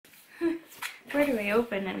Where do I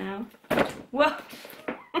open it now? Whoa!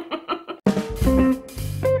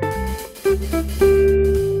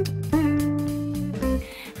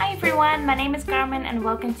 Hi everyone, my name is Carmen and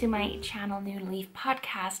welcome to my channel New Leaf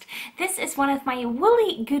podcast. This is one of my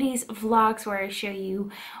woolly goodies vlogs where I show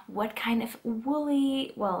you what kind of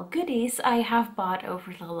woolly, well, goodies I have bought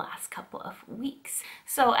over the last couple of weeks.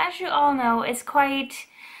 So as you all know, it's quite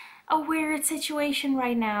a weird situation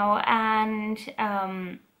right now,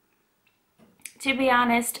 and to be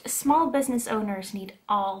honest, small business owners need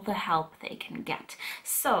all the help they can get.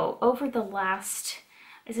 So over the last,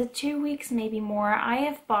 is it 2 weeks, maybe more, I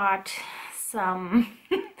have bought some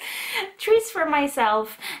treats for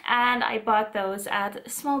myself, and I bought those at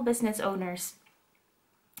small business owners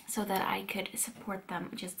so that I could support them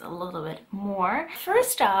just a little bit more.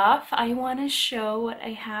 First off, I want to show what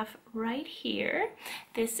I have right here.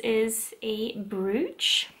 This is a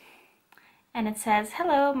brooch. And it says,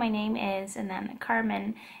 hello, my name is, and then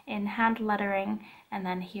Carmen in hand lettering. And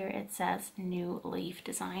then here it says New Leaf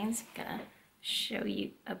Designs. I'm gonna show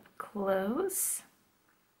you up close.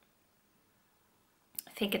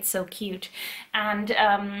 I think it's so cute. And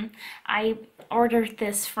I ordered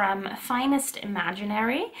this from Finest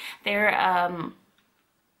Imaginary. They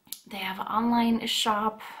have an online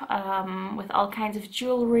shop with all kinds of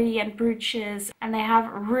jewelry and brooches, and they have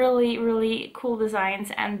really, really cool designs.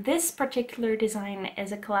 And this particular design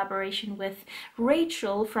is a collaboration with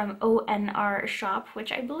Rachel from ONR Shop,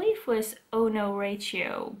 which I believe was Oh No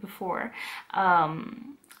Ratio before.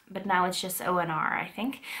 But now it's just ONR, I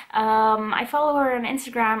think. I follow her on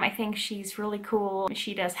Instagram. I think she's really cool.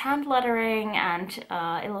 She does hand lettering and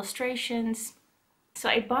illustrations. So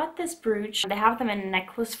I bought this brooch. They have them in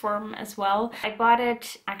necklace form as well. I bought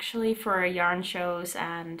it actually for yarn shows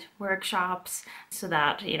and workshops so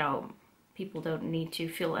that, you know, people don't need to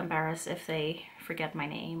feel embarrassed if they forget my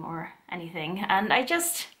name or anything. And I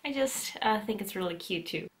just think it's really cute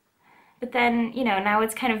too. But then, you know, now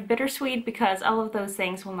it's kind of bittersweet because all of those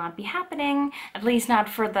things will not be happening, at least not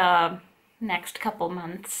for the next couple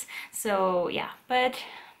months. So yeah, but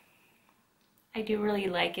I do really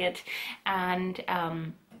like it, and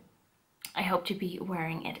I hope to be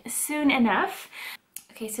wearing it soon enough.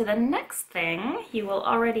 Okay, so the next thing you will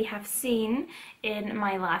already have seen in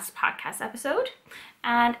my last podcast episode,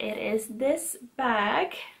 and it is this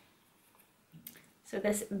bag. So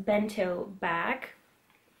this bento bag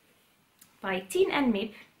by Tien and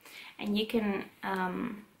Miep, and you can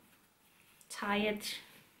tie it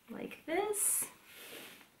like this.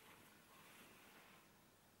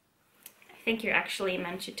 I think you're actually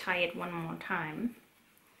meant to tie it one more time.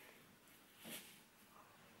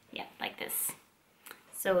 Yeah, like this.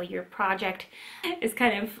 So your project is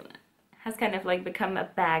has kind of like become a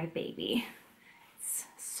bag baby. It's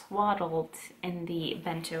swaddled in the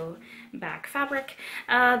bento bag fabric.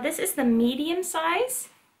 This is the medium size,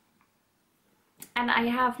 and I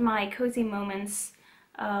have my Cozy Moments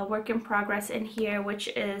work in progress in here, which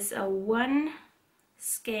is a 1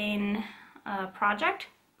 skein project,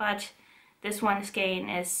 but this 1 skein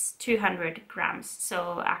is 200 grams,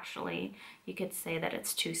 so actually you could say that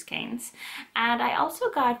it's 2 skeins. And I also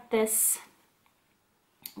got this,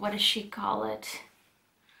 what does she call it?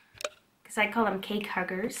 Because I call them cake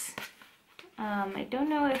huggers. I don't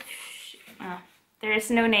know if, there is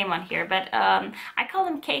no name on here, but I call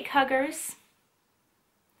them cake huggers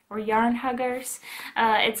or yarn huggers.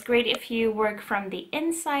 It's great if you work from the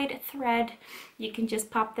inside thread. You can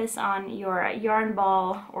just pop this on your yarn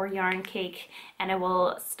ball or yarn cake and it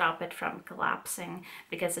will stop it from collapsing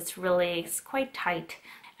because it's quite tight.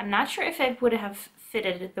 I'm not sure if I would have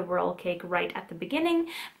fitted the roll cake right at the beginning,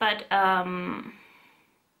 but I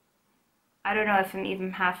don't know if I'm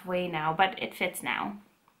even halfway now, but it fits now.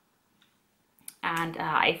 And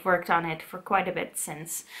I've worked on it for quite a bit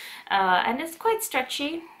since. And it's quite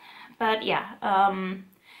stretchy. But yeah,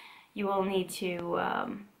 you will need to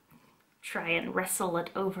try and wrestle it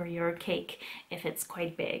over your cake if it's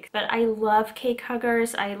quite big. But I love cake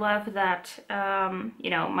huggers. I love that, you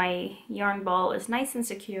know, my yarn ball is nice and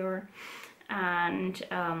secure, and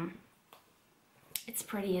it's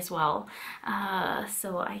pretty as well.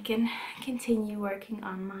 So I can continue working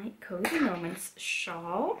on my Cozy Moments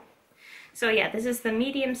shawl. So yeah, this is the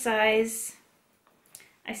medium size.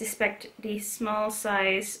 I suspect the small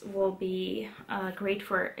size will be great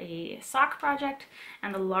for a sock project,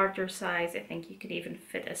 and the larger size, I think you could even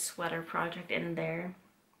fit a sweater project in there.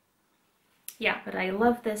 Yeah, but I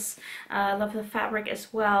love this. I love the fabric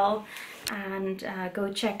as well, and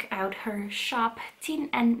go check out her shop, Tien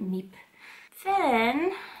and Miep.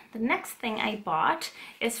 Then the next thing I bought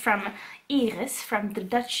is from Iris from the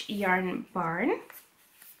Dutch Yarn Barn.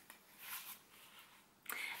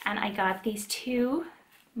 and I got these two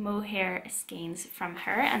mohair skeins from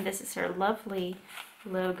her, and this is her lovely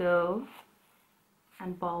logo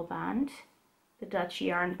and ball band, the Dutch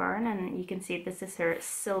Yarn Barn, and you can see this is her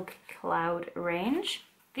Silk Cloud range.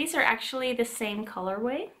 These are actually the same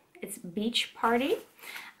colorway. It's Beach Party.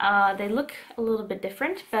 They look a little bit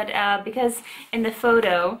different, but because in the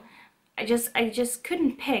photo I just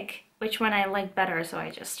couldn't pick which one I liked better, so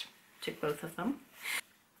I just took both of them.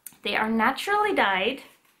 They are naturally dyed,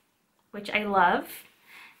 which I love,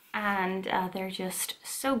 and they're just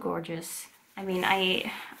so gorgeous. I mean,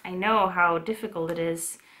 I know how difficult it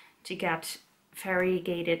is to get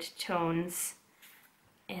variegated tones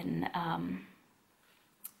in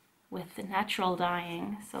with the natural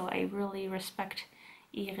dyeing, so I really respect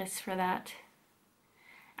Iris for that.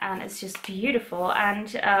 And it's just beautiful,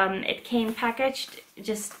 and it came packaged,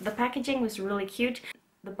 just the packaging was really cute.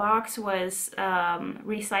 The box was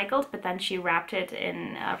recycled, but then she wrapped it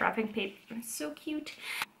in wrapping paper. It's so cute.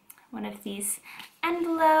 One of these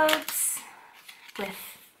envelopes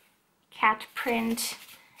with cat print,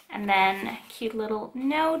 and then a cute little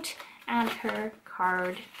note and her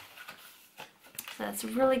card. So that's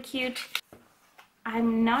really cute.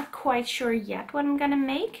 I'm not quite sure yet what I'm gonna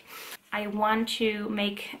make. I want to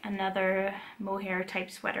make another mohair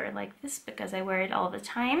type sweater like this because I wear it all the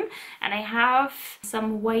time, and I have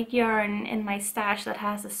some white yarn in my stash that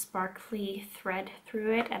has a sparkly thread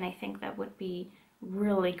through it, and I think that would be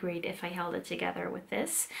really great if I held it together with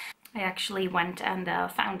this. I actually went and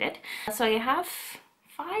found it. So I have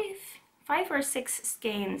five or six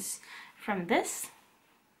skeins from this.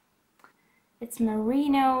 It's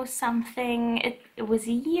merino something. It was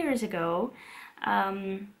years ago.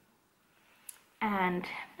 And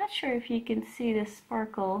I'm not sure if you can see the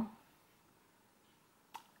sparkle.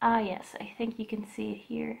 Ah yes, I think you can see it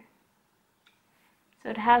here. So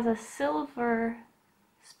it has a silver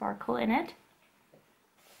sparkle in it.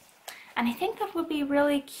 And I think that would be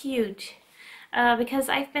really cute because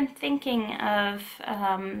I've been thinking of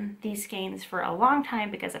these skeins for a long time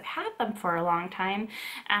because I've had them for a long time,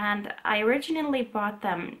 and I originally bought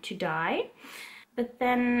them to dye, but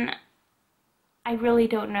then I really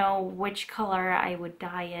don't know which color I would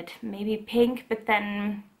dye it. Maybe pink, but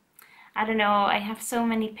then I don't know, I have so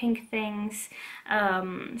many pink things.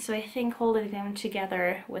 So I think holding them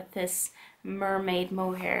together with this mermaid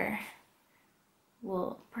mohair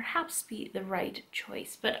will perhaps be the right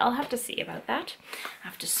choice, but I'll have to see about that. I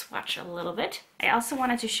have to swatch a little bit. I also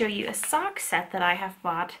wanted to show you a sock set that I have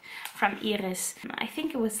bought from Iris. I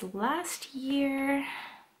think it was last year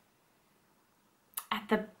at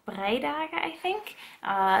the Breidagen, I think,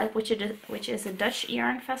 which is a Dutch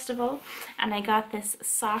yarn festival, and I got this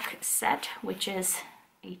sock set, which is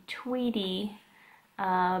a tweedy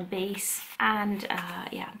base and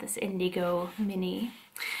yeah, this indigo mini.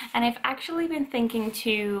 And I've actually been thinking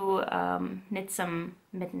to knit some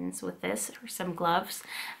mittens with this, or some gloves,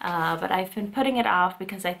 but I've been putting it off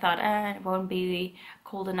because I thought it won't be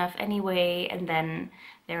cold enough anyway, and then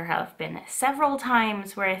there have been several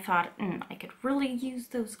times where I thought I could really use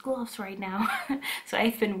those gloves right now. So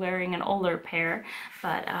I've been wearing an older pair,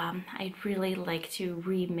 but I'd really like to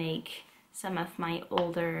remake some of my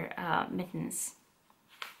older mittens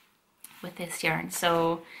with this yarn,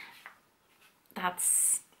 so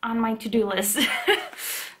that's on my to-do list.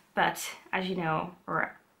 But as you know,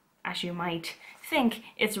 or as you might think,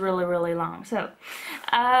 it's really long. So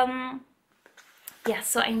yeah,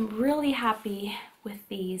 so I'm really happy with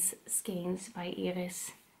these skeins by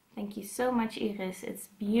Iris. Thank you so much, Iris. It's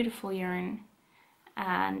beautiful yarn,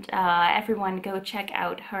 and everyone go check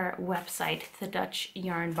out her website, the Dutch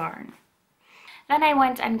Yarn Barn. Then I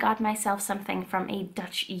went and got myself something from a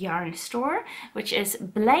Dutch yarn store, which is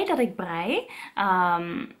Blij dat ik brei,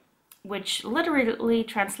 which literally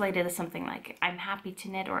translated as something like I'm happy to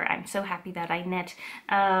knit, or I'm so happy that I knit.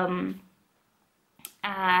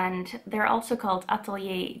 And they're also called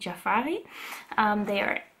Atelier Jafari.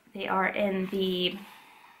 They are in the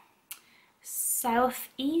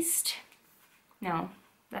southeast. No,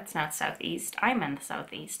 that's not southeast. I'm in the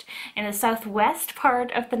southeast. In the southwest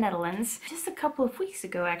part of the Netherlands. Just a couple of weeks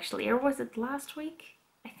ago, actually. Or was it last week?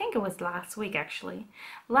 I think it was last week, actually.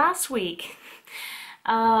 Last week,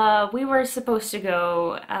 we were supposed to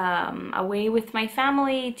go away with my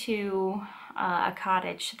family to a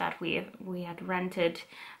cottage that we had rented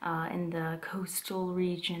in the coastal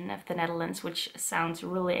region of the Netherlands, which sounds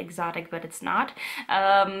really exotic, but it's not.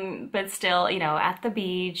 But still, you know, at the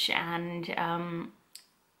beach, and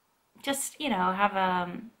just, you know, have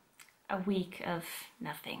a week of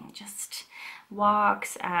nothing, just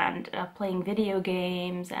walks and playing video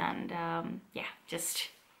games, and yeah, just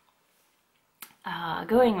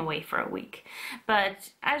going away for a week.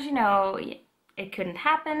 But as you know, it couldn't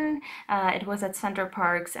happen. It was at Center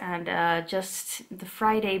Parcs, and just the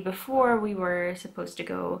Friday before we were supposed to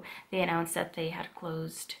go, they announced that they had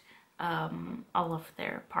closed all of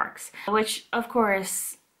their parks, which of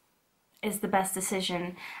course is the best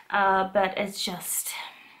decision, but it's just,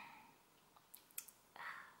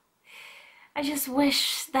 I just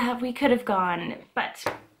wish that we could have gone. But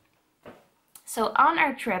so on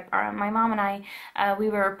our trip, my mom and I, we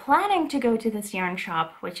were planning to go to this yarn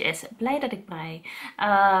shop, which is Blij dat ik brei.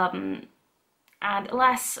 And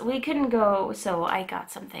alas, we couldn't go, so I got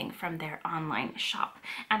something from their online shop.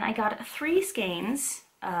 And I got 3 skeins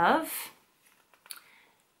of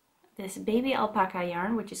this baby alpaca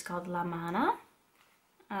yarn, which is called La Mana.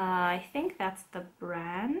 I think that's the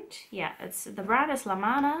brand. Yeah, the brand is La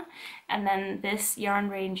Mana. And then this yarn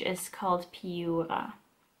range is called Piura.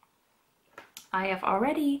 I have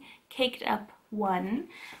already caked up one,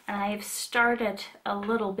 and I have started a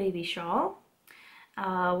little baby shawl,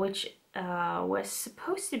 which was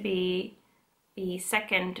supposed to be the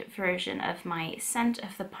second version of my Scent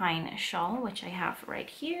of the Pine shawl, which I have right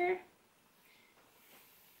here.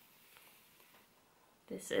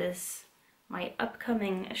 This is my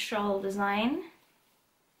upcoming shawl design.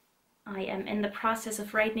 I am in the process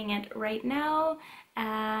of writing it right now,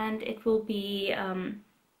 and it will be a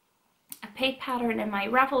paid pattern in my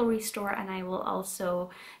Ravelry store, and I will also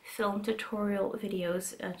film tutorial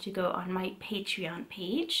videos to go on my Patreon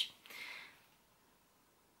page.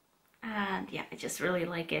 And yeah, I just really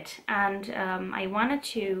like it. And I wanted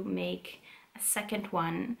to make a second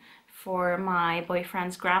one for my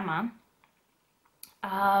boyfriend's grandma.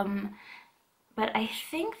 But I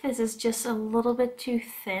think this is just a little bit too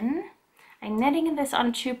thin. I'm knitting this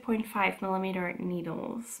on 2.5mm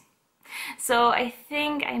needles. So I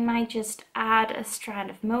think I might just add a strand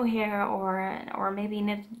of mohair, or maybe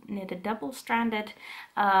knit a double-stranded,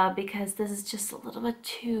 because this is just a little bit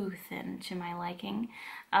too thin to my liking.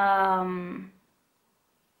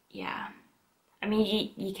 Yeah, I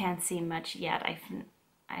mean you can't see much yet.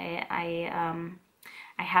 I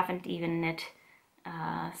haven't even knit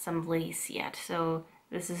some lace yet, so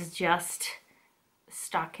this is just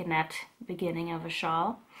stockinette beginning of a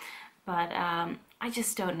shawl. But I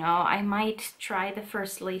just don't know. I might try the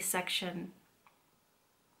first lace section,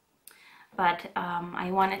 but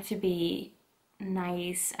I want it to be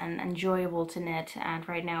nice and enjoyable to knit, and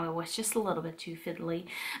right now it was just a little bit too fiddly.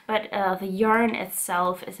 But the yarn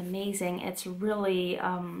itself is amazing. It's really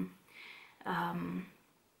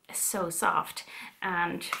so soft,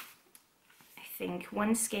 and I think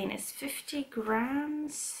one skein is 50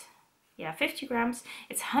 grams. Yeah, 50 grams.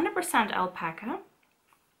 It's 100% alpaca,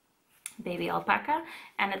 baby alpaca,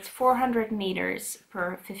 and it's 400 meters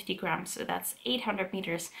per 50 grams, so that's 800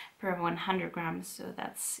 meters per 100 grams, so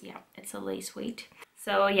that's, yeah, it's a lace weight.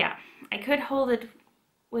 So yeah, I could hold it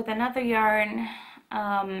with another yarn.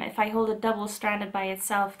 If I hold it double-stranded by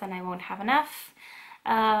itself, then I won't have enough.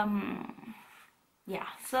 Yeah,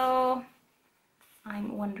 so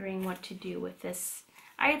I'm wondering what to do with this.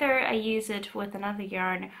 Either I use it with another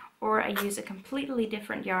yarn, or I use a completely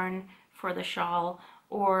different yarn for the shawl,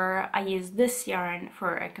 or I use this yarn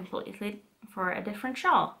for a different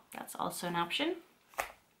shawl. That's also an option.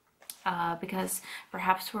 Because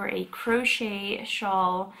perhaps for a crochet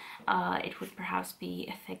shawl, it would perhaps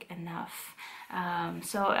be thick enough.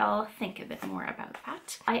 So I'll think a bit more about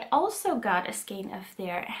that. I also got a skein of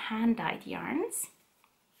their hand-dyed yarns.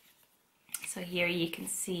 So here you can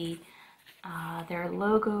see their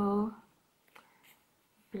logo,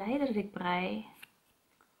 Blij dat ik brei.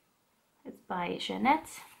 It's by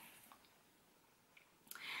Jeannette.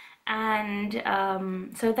 And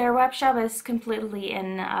so their web shop is completely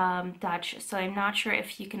in Dutch, so I'm not sure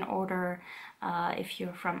if you can order if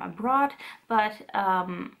you're from abroad, but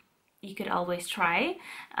you could always try.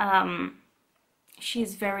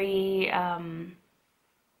 She's very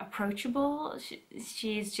approachable.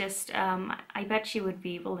 She's just, I bet she would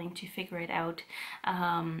be willing to figure it out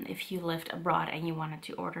if you lived abroad and you wanted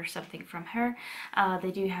to order something from her.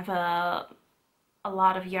 They do have a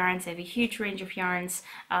lot of yarns. They have a huge range of yarns.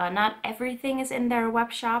 Not everything is in their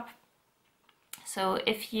web shop. So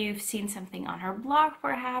if you've seen something on her blog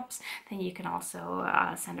perhaps, then you can also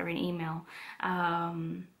send her an email.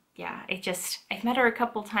 Yeah, I've met her a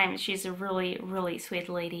couple times. She's a really, really sweet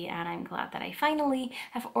lady, and I'm glad that I finally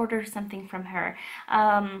have ordered something from her.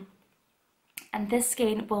 And this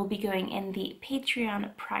skein will be going in the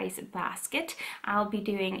Patreon prize basket. I'll be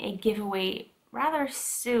doing a giveaway rather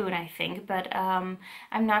soon, I think, but I'm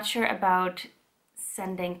not sure about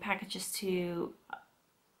sending packages to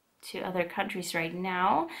to other countries right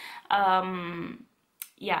now.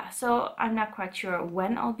 Yeah, so I'm not quite sure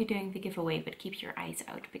when I'll be doing the giveaway, but keep your eyes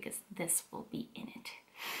out because this will be in it.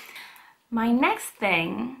 My next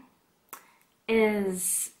thing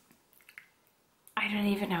is, I don't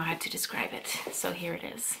even know how to describe it, so here it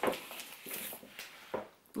is.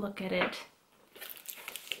 Look at it.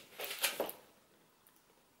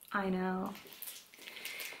 I know.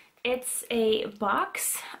 It's a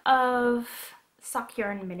box of sock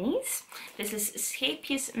yarn minis. This is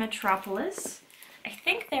Scapius Metropolis. I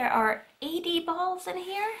think there are 80 balls in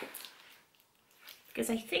here,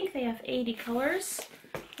 because I think they have 80 colors.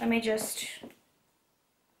 Let me just,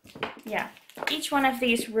 yeah. Each one of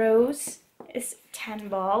these rows is 10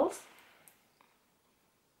 balls.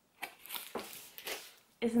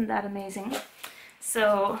 Isn't that amazing?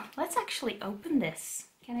 So let's actually open this.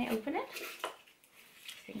 Can I open it?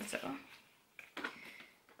 I think so.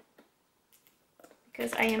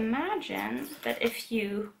 Because I imagine that if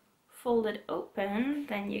you fold it open,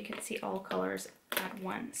 then you can see all colors at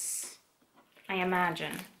once. I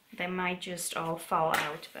imagine. They might just all fall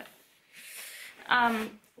out, but...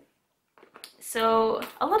 So,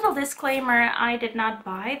 a little disclaimer, I did not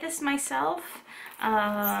buy this myself.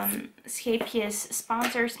 Scapius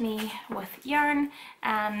sponsors me with yarn,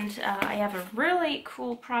 and I have a really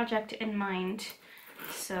cool project in mind.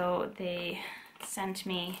 So they sent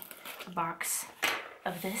me a box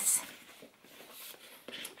of this.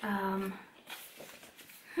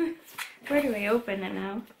 Where do I open it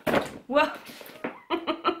now? Whoa!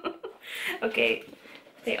 Okay,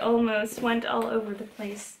 they almost went all over the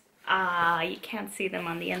place. Ah, you can't see them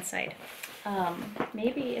on the inside.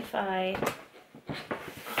 Maybe if I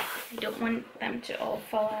don't want them to all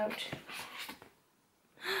fall out.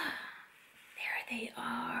 There they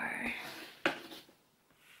are.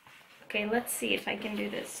 Okay, let's see if I can do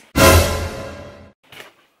this.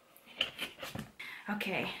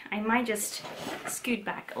 Okay, I might just scoot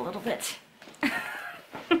back a little bit.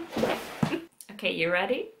 Okay, you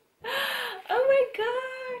ready? Oh my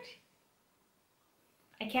god!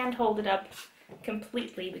 I can't hold it up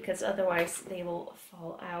completely because otherwise they will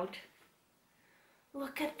fall out.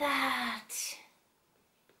 Look at that!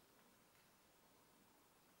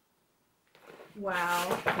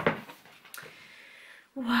 Wow.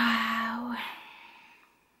 Wow.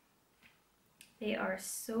 They are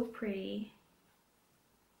so pretty.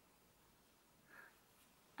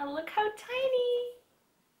 Oh, look how tiny!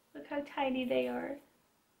 Look how tiny they are.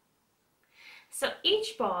 So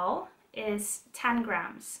each ball is 10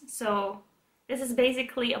 grams. So this is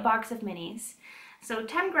basically a box of minis. So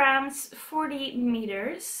 10 grams, 40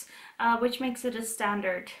 meters, which makes it a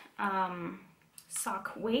standard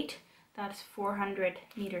sock weight. That's 400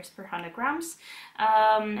 meters per 100 grams.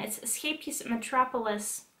 It's Scapius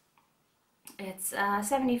Metropolis. It's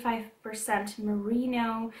 75%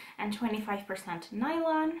 merino and 25%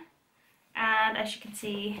 nylon. And as you can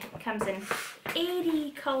see, it comes in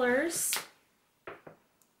 80 colors.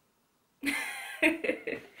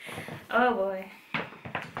 Oh boy.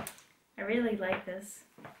 I really like this.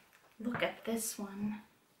 Look at this one.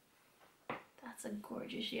 That's a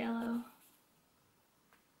gorgeous yellow.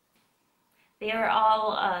 They are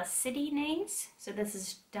all city names. So this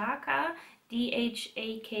is Dhaka,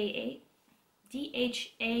 D-H-A-K-A.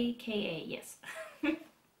 D-H-A-K-A, yes.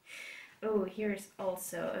 Oh, here's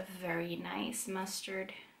also a very nice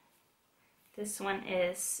mustard. This one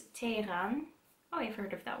is Tehran. Oh, I've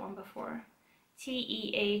heard of that one before.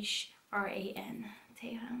 T-E-H-R-A-N.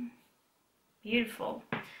 Tehran. Beautiful.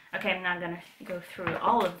 Okay, I'm not gonna go through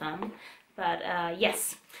all of them, but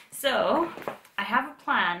yes. So, I have a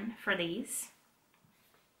plan for these,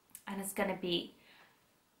 and it's gonna be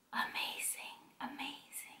amazing,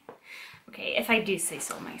 amazing. Okay, if I do say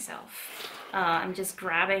so myself. I'm just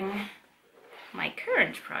grabbing my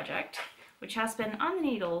current project, which has been on the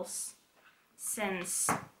needles since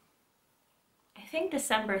I think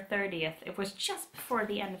December 30th. It was just before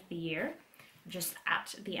the end of the year, just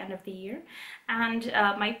at the end of the year, and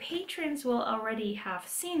my patrons will already have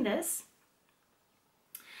seen this.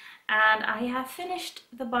 And I have finished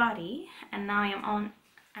the body, and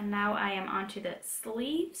now I am onto the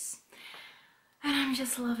sleeves, and I'm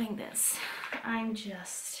just loving this. I'm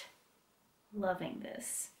just loving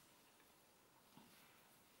this.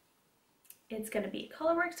 It's gonna be a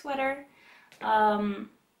colorwork sweater.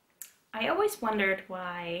 I always wondered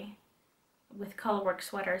why with colorwork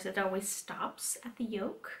sweaters it always stops at the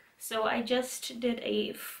yoke. So I just did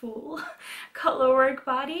a full colorwork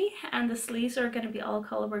body, and the sleeves are going to be all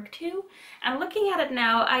colorwork too. And looking at it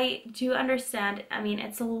now, I do understand. I mean,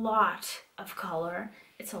 it's a lot of color.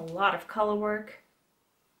 It's a lot of colorwork.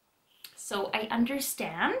 So I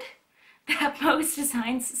understand that most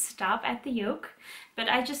designs stop at the yoke, but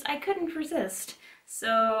I couldn't resist.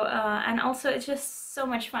 So, and also it's just so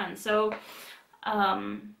much fun. So,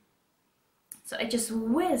 so I just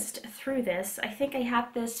whizzed through this. I think I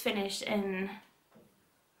had this finished in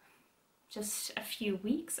just a few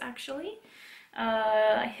weeks, actually.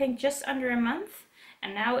 I think just under a month.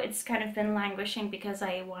 And now it's kind of been languishing because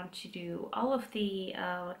I want to do all of the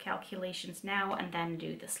calculations now and then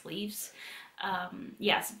do the sleeves.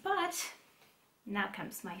 Yes, but now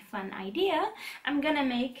comes my fun idea. I'm gonna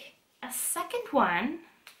make a second one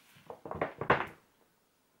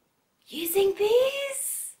using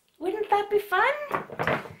these. Wouldn't that be fun?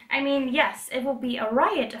 I mean, yes, it will be a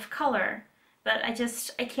riot of color, but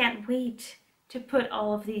I can't wait to put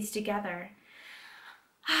all of these together.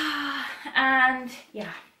 And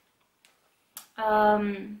yeah,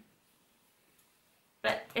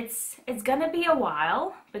 but it's gonna be a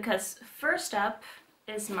while, because first up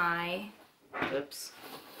is my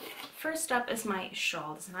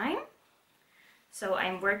shawl design. So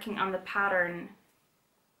I'm working on the pattern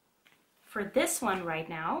for this one right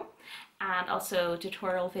now, and also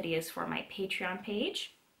tutorial videos for my Patreon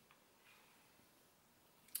page.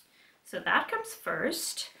 So that comes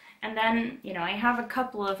first. And then, you know, I have a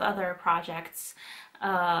couple of other projects,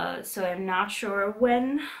 so I'm not sure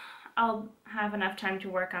when I'll have enough time to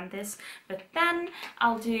work on this, but then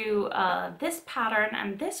I'll do this pattern,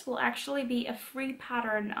 and this will actually be a free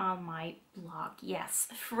pattern on my blog. Yes,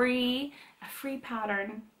 a free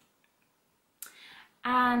pattern.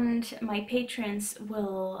 And my patrons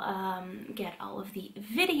will get all of the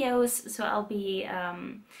videos, so I'll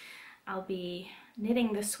be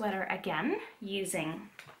knitting the sweater again using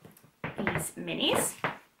these minis,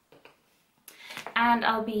 and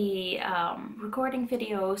I'll be recording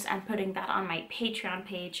videos and putting that on my Patreon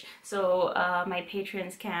page, so my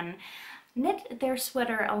patrons can knit their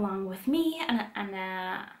sweater along with me, and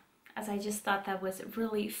as I just thought that was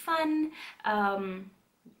really fun.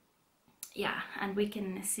 Yeah, and we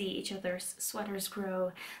can see each other's sweaters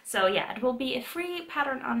grow. So yeah, it will be a free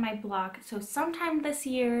pattern on my blog, so sometime this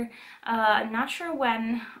year. I'm not sure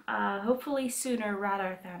when, hopefully sooner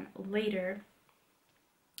rather than later.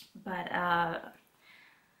 But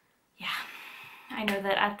yeah, I know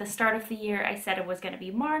that at the start of the year I said it was going to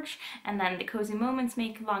be March, and then the Cozy Moments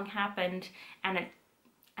Make Along happened, and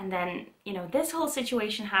then, you know, this whole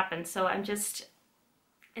situation happened, so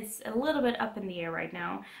it's a little bit up in the air right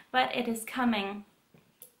now, but it is coming,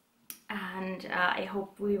 and I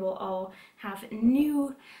hope we will all have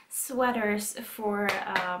new sweaters for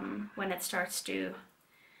when it starts to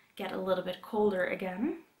get a little bit colder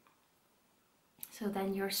again. So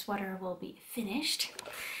then your sweater will be finished.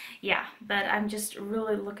 Yeah, but I'm just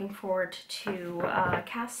really looking forward to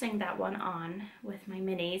casting that one on with my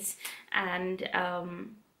minis and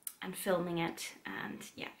filming it, and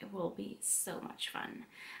yeah, it will be so much fun.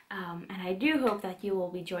 And I do hope that you will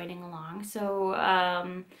be joining along. So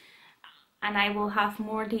and I will have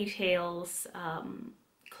more details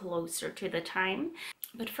closer to the time,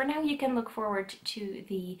 but for now you can look forward to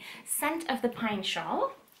the Scent of the Pine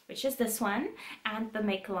shawl, which is this one, and the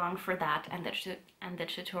make along for that, and the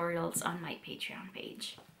tutorials on my Patreon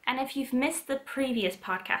page. And if you've missed the previous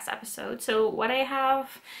podcast episode, so what I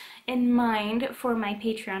have in mind for my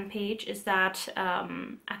Patreon page is that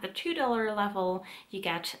at the $2 level you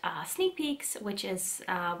get sneak peeks, which is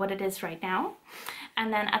what it is right now,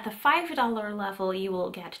 and then at the $5 level you will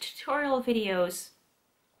get tutorial videos.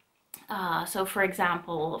 So for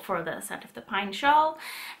example, for the Scent of the Pine shawl,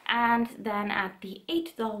 and then at the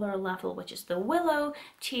 $8 level, which is the Willow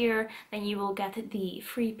tier, then you will get the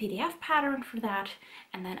free PDF pattern for that,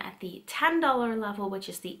 and then at the $10 level, which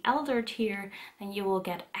is the Elder tier, then you will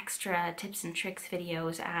get extra tips and tricks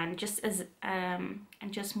videos, and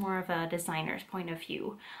just more of a designer's point of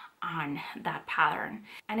view on that pattern.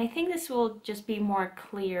 And I think this will just be more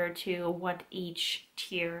clear to what each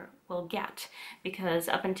tier will get, because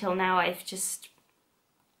up until now I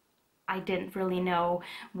didn't really know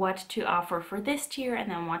what to offer for this tier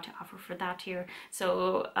and then what to offer for that tier.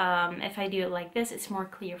 So if I do it like this, it's more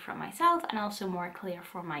clear for myself and also more clear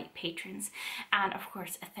for my patrons. And of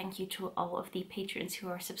course, a thank you to all of the patrons who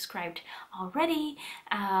are subscribed already.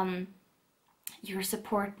 Your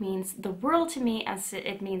support means the world to me, as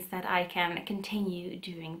it means that I can continue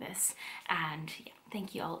doing this. And yeah,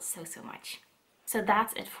 thank you all so much. So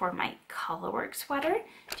that's it for my colorwork sweater.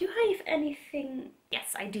 Do I have anything?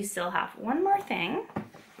 Yes, I do still have one more thing.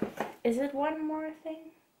 Is it one more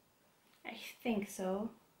thing? I think so.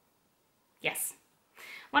 Yes,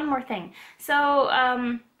 one more thing. So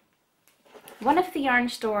one of the yarn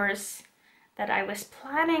stores that I was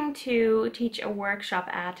planning to teach a workshop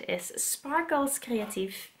at is Sparkles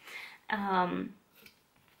Creatief.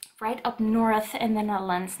 Right up north in the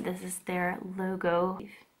Netherlands. This is their logo.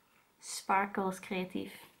 Sparkles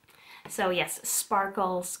Creatief. So yes,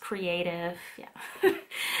 Sparkles Creative, yeah.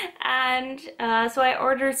 And so I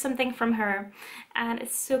ordered something from her, and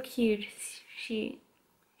it's so cute. She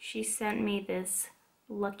sent me this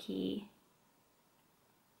lucky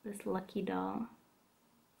doll.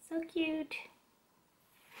 So cute.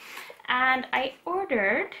 And I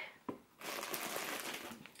ordered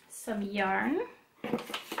some yarn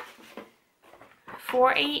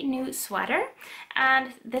for a new sweater,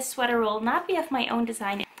 and this sweater will not be of my own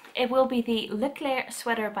design. It will be the Leclerc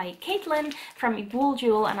sweater by Caitlin from Wool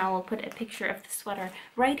Jewel, and I will put a picture of the sweater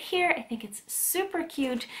right here. I think it's super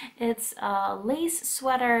cute. It's a lace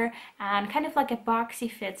sweater and kind of like a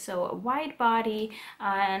boxy fit, so a wide body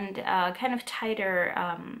and kind of tighter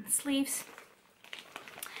sleeves.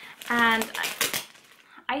 And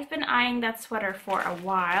I've been eyeing that sweater for a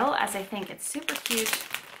while, as I think it's super cute.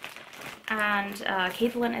 And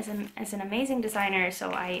Caitlin is an amazing designer,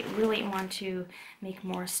 so I really want to make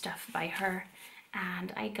more stuff by her.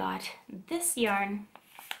 And I got this yarn.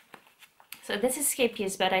 So this is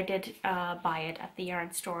Scapious, but I did buy it at the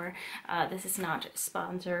yarn store. This is not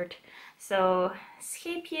sponsored. So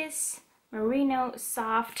Scapious Merino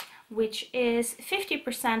Soft, which is 50%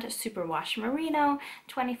 superwash merino,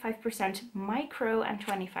 25% micro, and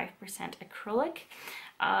 25% acrylic.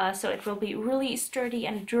 So it will be really sturdy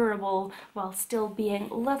and durable while still being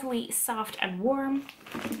lovely, soft and warm.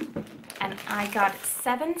 And I got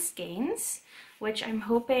 7 skeins, which I'm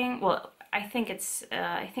hoping, well, I think it's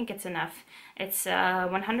enough. It's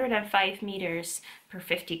 105 meters per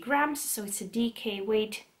 50 grams, so it's a DK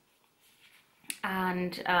weight.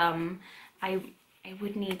 And I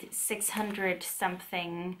would need 600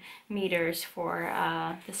 something meters for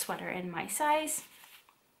the sweater in my size.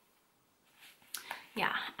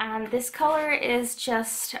 Yeah, and this color is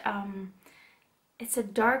just, it's a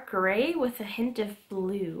dark gray with a hint of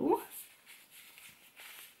blue.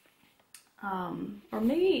 Or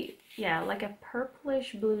maybe, yeah, like a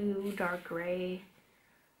purplish blue, dark gray.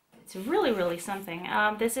 It's really, really something.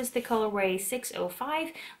 This is the colorway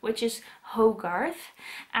 605, which is Hogarth.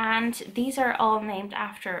 And these are all named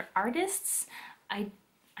after artists. I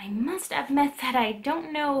must admit that I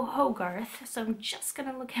don't know Hogarth, so I'm just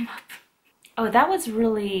gonna look him up. Oh, that was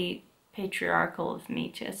really patriarchal of me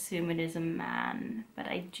to assume it is a man, but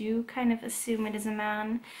I do kind of assume it is a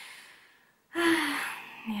man.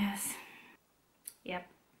 Yes. Yep.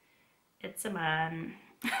 It's a man.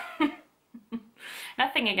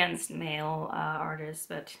 Nothing against male artists,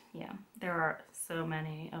 but yeah, there are so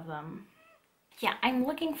many of them. Yeah, I'm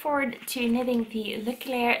looking forward to knitting the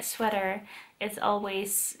Leclerc sweater. It's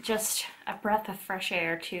always just a breath of fresh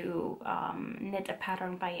air to knit a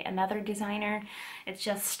pattern by another designer. It's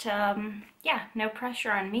just, yeah, no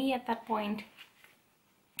pressure on me at that point.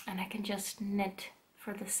 And I can just knit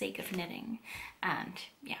for the sake of knitting and,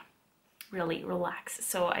 yeah, really relax.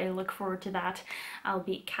 So I look forward to that. I'll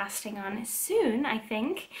be casting on soon, I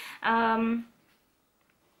think.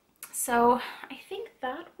 So I think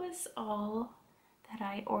that was all that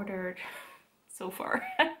I ordered so far.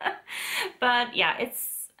 But yeah,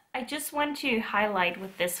 I just want to highlight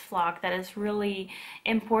with this vlog that it's really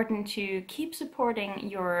important to keep supporting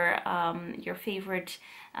your favorite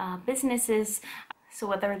businesses. So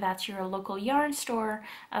whether that's your local yarn store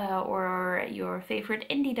or your favorite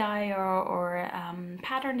indie dye or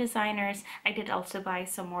pattern designers. I did also buy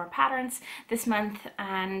some more patterns this month,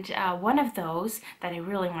 and one of those that I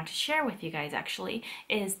really want to share with you guys actually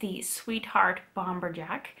is the Sweetheart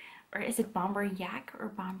Bomberjack. Or is it Bomberjack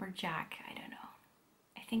or Bomberjack? I don't know.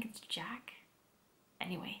 I think it's Jack.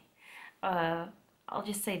 Anyway, I'll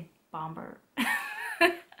just say Bomber.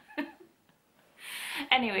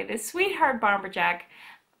 Anyway, the Sweetheart Bomberjack,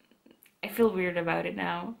 I feel weird about it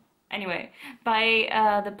now. Anyway,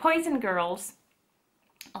 by the Poison Girls.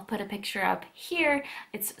 I'll put a picture up here.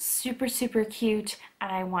 It's super, super cute,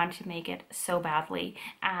 and I want to make it so badly.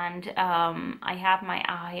 And I have my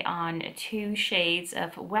eye on 2 shades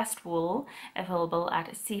of West Wool available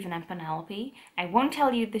at Stephen and Penelope. I won't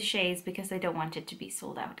tell you the shades because I don't want it to be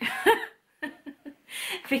sold out.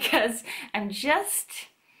 Because I'm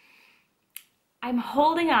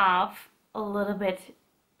holding off a little bit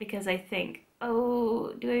because I think,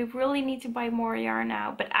 oh, do I really need to buy more yarn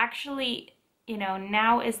now? But actually, you know,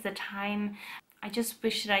 now is the time. I just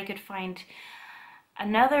wish that I could find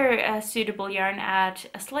another suitable yarn at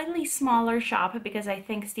a slightly smaller shop, because I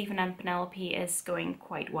think Stephen and Penelope is going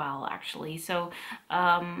quite well actually. So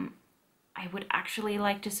I would actually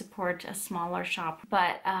like to support a smaller shop.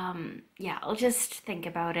 But yeah, I'll just think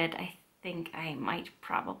about it. I think I might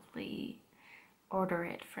probably order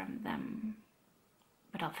it from them,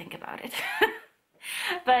 but I'll think about it.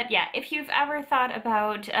 But yeah, if you've ever thought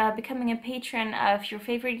about becoming a patron of your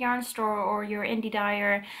favorite yarn store or your indie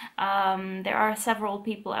dyer, there are several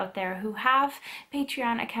people out there who have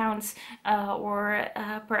Patreon accounts, or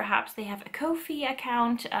perhaps they have a Ko-fi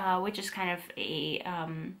account, which is kind of a,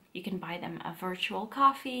 you can buy them a virtual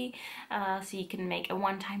coffee, so you can make a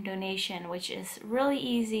one-time donation, which is really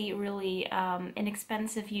easy, really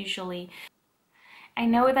inexpensive usually. I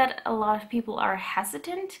know that a lot of people are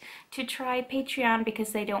hesitant to try Patreon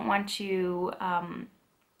because they don't want to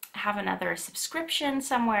have another subscription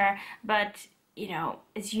somewhere, but you know,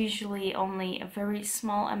 it's usually only a very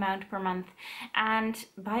small amount per month. And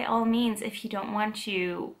by all means, if you don't want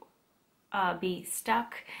to be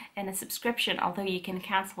stuck in a subscription, although you can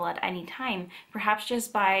cancel at any time, perhaps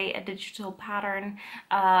just buy a digital pattern,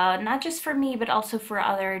 not just for me, but also for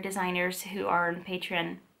other designers who are on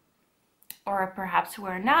Patreon, or perhaps who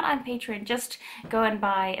are not on Patreon. Just go and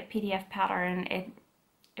buy a PDF pattern. It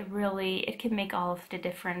can make all of the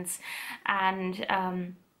difference. And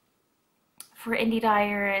for indie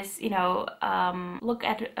dyers, you know, look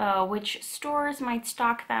at which stores might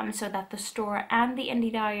stock them so that the store and the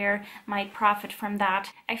indie dyer might profit from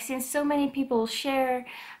that. I've seen so many people share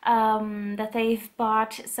that they've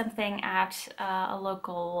bought something at a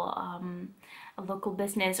local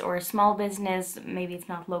business or a small business. Maybe it's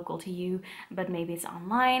not local to you, but maybe it's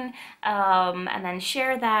online, and then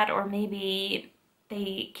share that. Or maybe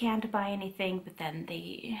they can't buy anything, but then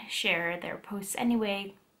they share their posts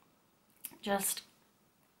anyway. Just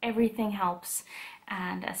everything helps,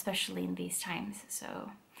 and especially in these times. So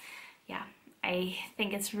yeah, I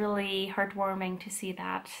think it's really heartwarming to see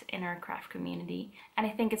that in our craft community. And I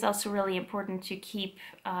think it's also really important to keep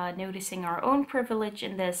noticing our own privilege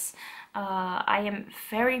in this. I am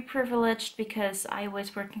very privileged because I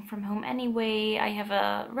was working from home anyway. I have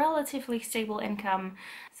a relatively stable income,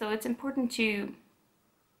 so it's important to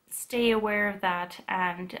stay aware of that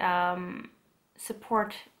and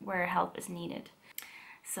support where help is needed.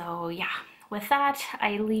 So yeah, with that,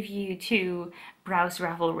 I leave you to browse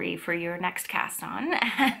Ravelry for your next cast on,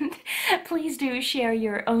 and please do share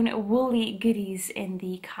your own woolly goodies in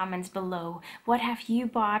the comments below. What have you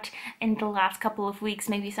bought in the last couple of weeks?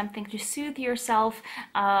 Maybe something to soothe yourself.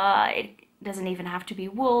 It doesn't even have to be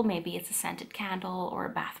wool. Maybe it's a scented candle or a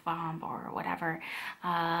bath bomb or whatever.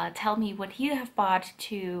 Tell me what you have bought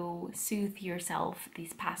to soothe yourself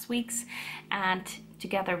these past weeks, and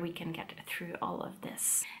together we can get through all of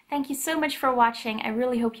this. Thank you so much for watching. I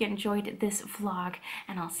really hope you enjoyed this vlog,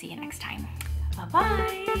 and I'll see you next time. Bye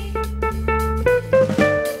bye!